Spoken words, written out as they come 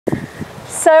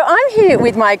So I'm here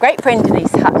with my great friend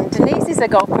Denise Hutton. Denise is a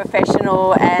golf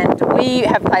professional and we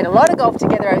have played a lot of golf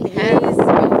together over the years.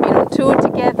 We've been on tour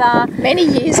together. Many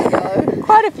years ago.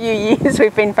 Quite a few years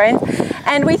we've been friends.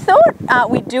 And we thought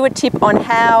we'd do a tip on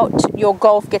how your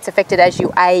golf gets affected as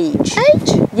you age.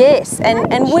 Age? Yes,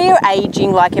 and we're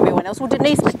aging like everyone else. Well,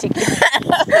 Denise particularly.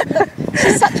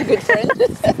 She's such a good friend.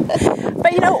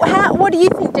 But you know, what do you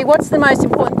think, Dee? What's the most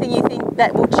important thing you think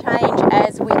that will change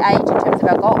as we age in terms of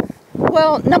our golf?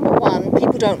 Well, number one,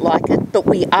 people don't like it, but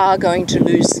we are going to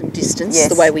lose some distance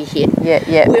the way we hit.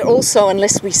 Yeah. We're also,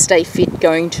 unless we stay fit,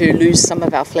 going to lose some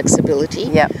of our flexibility.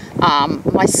 Yeah.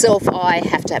 Myself, I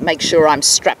have to make sure I'm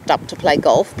strapped up to play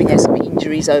golf because of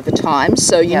injuries over time.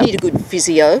 So you need a good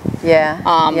physio.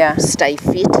 Yeah. Stay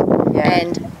fit.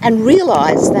 Yeah. And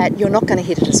realise that you're not going to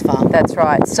hit it as far. That's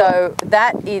right. So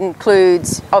that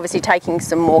includes obviously taking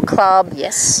some more club.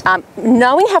 Yes.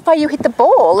 Knowing how far you hit the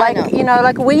ball. Like, I know. you know,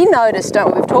 like we noticed,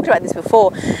 don't we? We've talked about this before,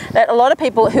 that a lot of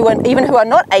people who are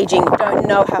not aging don't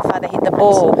know how far they hit the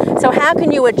ball. So how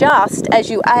can you adjust as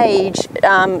you age,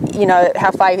 you know, how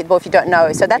far you hit the ball if you don't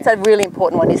know? So that's a really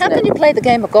important one, isn't it? How can you play the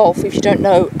game of golf if you don't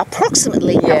know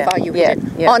approximately how far you hit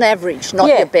it? On average, not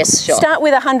your best shot. Start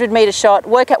with a 100-metre shot,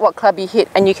 work out what club you hit,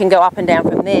 and you can go up and down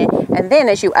from there. And then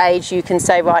as you age, you can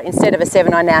say, right, instead of a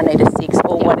 7, I now need a 6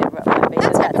 or whatever it might be.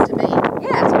 That's happened to me.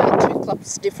 Yeah, it's about 2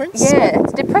 clubs difference. Yeah,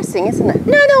 it's depressing, isn't it?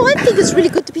 No, I think it's really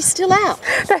good to be still out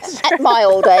at my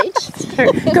old age.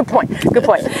 Good point.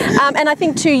 And I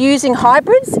think too, using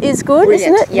hybrids is good,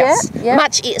 Brilliant, isn't it? Yes. Yeah.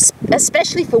 Much,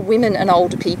 especially for women and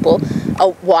older people,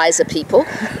 wiser people.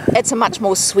 It's a much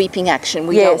more sweeping action.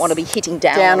 We don't want to be hitting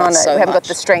down on it so We haven't got much.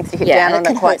 the strength to hit down on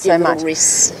it quite so much.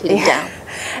 Wrists hitting down.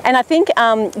 And I think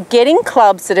getting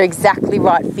clubs that are exactly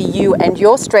right for you and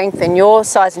your strength and your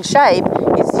size and shape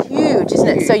is huge, isn't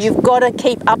it? So you've got to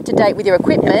keep up to date with your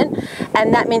equipment,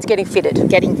 and that means getting fitted.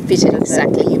 Getting fitted,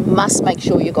 exactly. You must make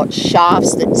sure you've got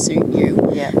shafts that suit you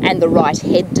and the right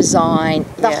head design,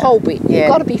 the whole bit. You've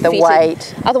got to be fitted. The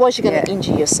weight. Otherwise you're going to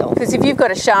injure yourself. Because if you've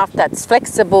got a shaft that's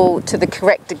flexible to the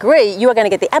correct degree, you are going to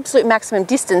get the absolute maximum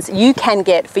distance you can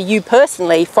get for you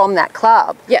personally from that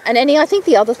club. Yeah, and Annie, I think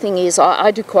the other thing is I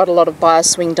do quite a lot of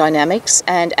bioswing dynamics,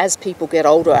 and as people get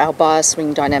older, our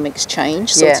bioswing dynamics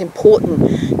change. So it's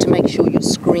important to make sure you're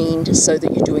screened so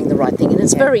that you're doing the right thing. And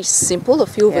it's very simple. A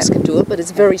few of us can do it, but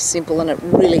it's very simple, and it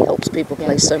really helps people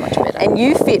play so much better. And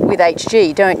you fit with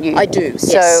HG, don't you? I do,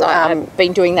 so, yes. I've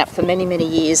been doing that for many, many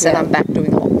years, and I'm back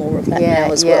doing a lot more of that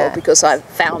now as well, because I've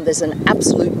found there's an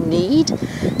absolute need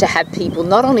to have people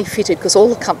not only fitted, because all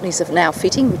the companies are now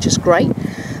fitting, which is great,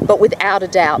 but without a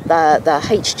doubt, the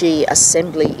HG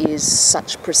assembly is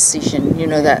such precision, you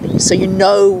know, that so you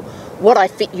know what I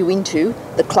fit you into,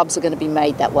 the clubs are going to be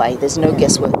made that way. There's no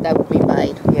guesswork. They will be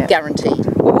made, guaranteed.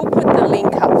 Well, we'll put the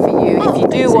link up for you. If you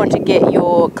do want to get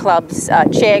your clubs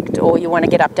checked or you want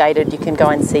to get updated, you can go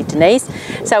and see Denise.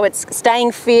 So it's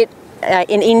staying fit,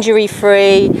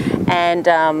 injury-free,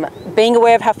 and being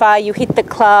aware of how far you hit the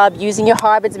club, using your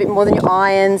hybrids a bit more than your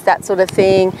irons, that sort of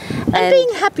thing. And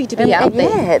being happy to be out there.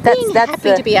 Yeah, that's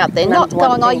happy to be out there, not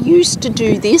going, I used to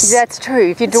do this. That's true.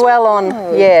 If you dwell on,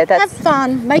 that's... Have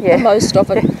fun, make the most of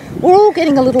it. We're all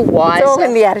getting a little wiser. It's all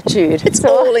in the attitude. It's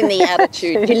all in the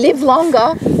attitude. You live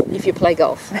longer if you play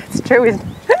golf. That's true, isn't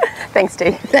it? Thanks,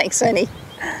 Dee. Thanks, Annie.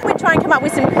 We try and come up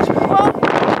with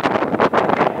some...